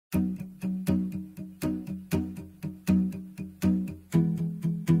I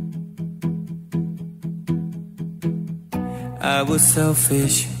was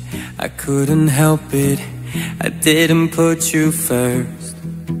selfish, I couldn't help it. I didn't put you first.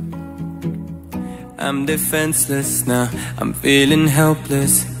 I'm defenseless now, I'm feeling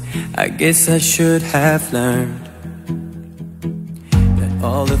helpless. I guess I should have learned that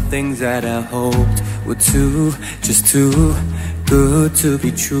all the things that I hoped were just too good to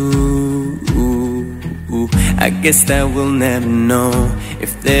be true. I guess that we'll never know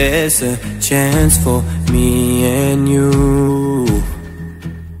if there's a chance for me and you.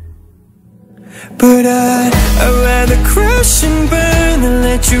 But I'd rather crash and burn than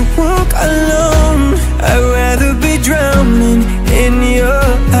let you walk alone. I'd rather be drowning in your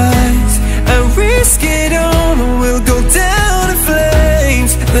eyes. I risk it all, we'll go down in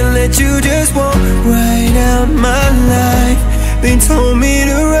flames, than let you just walk right out my life. They told me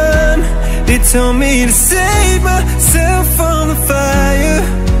to run, they told me to save myself from the fire.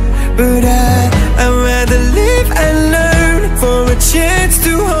 But I'd rather live and learn for a chance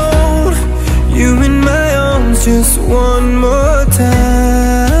to hold you in my arms just one more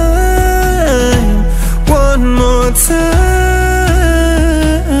time. One more time.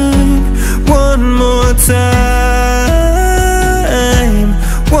 One more time.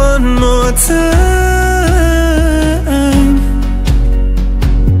 One more time.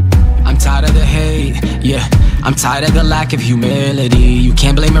 I'm tired of the hate, yeah. I'm tired of the lack of humility. You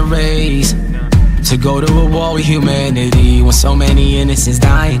can't blame a race to go to a war with humanity when so many innocents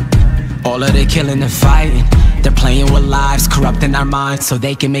dying. All of the killing and fighting, they're playing with lives, corrupting our minds so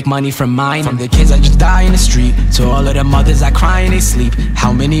they can make money from mine. From the kids that just die in the street to all of the mothers that cry in they sleep.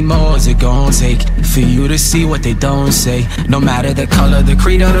 How many more is it gonna take for you to see what they don't say? No matter the color, the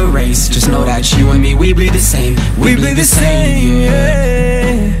creed, or the race, just know that you and me, we bleed the same. We bleed the same,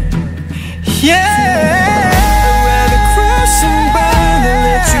 yeah. Yeah. I'd rather crash and burn than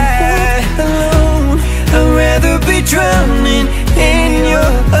let you walk alone. I'd rather be drowning in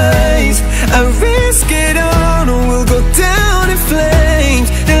your eyes. I risk it all, or we'll go down in flames,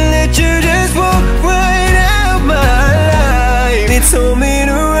 and let you just walk right out my life. They told me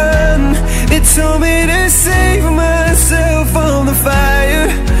to run, they told me to save myself from the fire.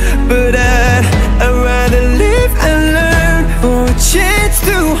 But I'd rather live and learn for a chance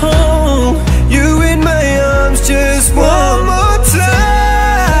to hold you in my arms just one more time.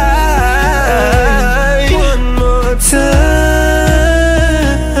 One more time.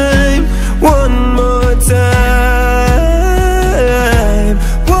 One more time.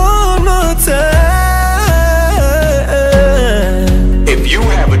 One more time. If you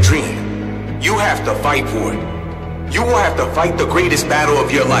have a dream, you have to fight for it. You will have to fight the greatest battle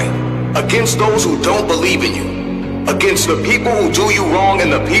of your life, against those who don't believe in you, against the people who do you wrong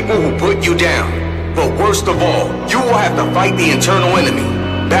and the people who put you down. But worst of all, you will have to fight the internal enemy.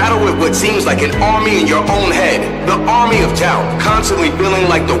 Battle with what seems like an army in your own head, the army of doubt, constantly feeling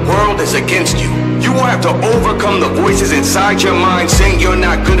like the world is against you. You will have to overcome the voices inside your mind saying you're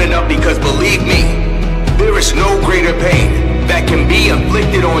not good enough, because believe me, there is no greater pain that can be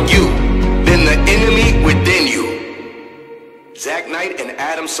inflicted on you than the enemy within you. Zack and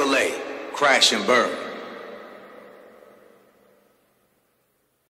Adam Saleh, Crash and Burn.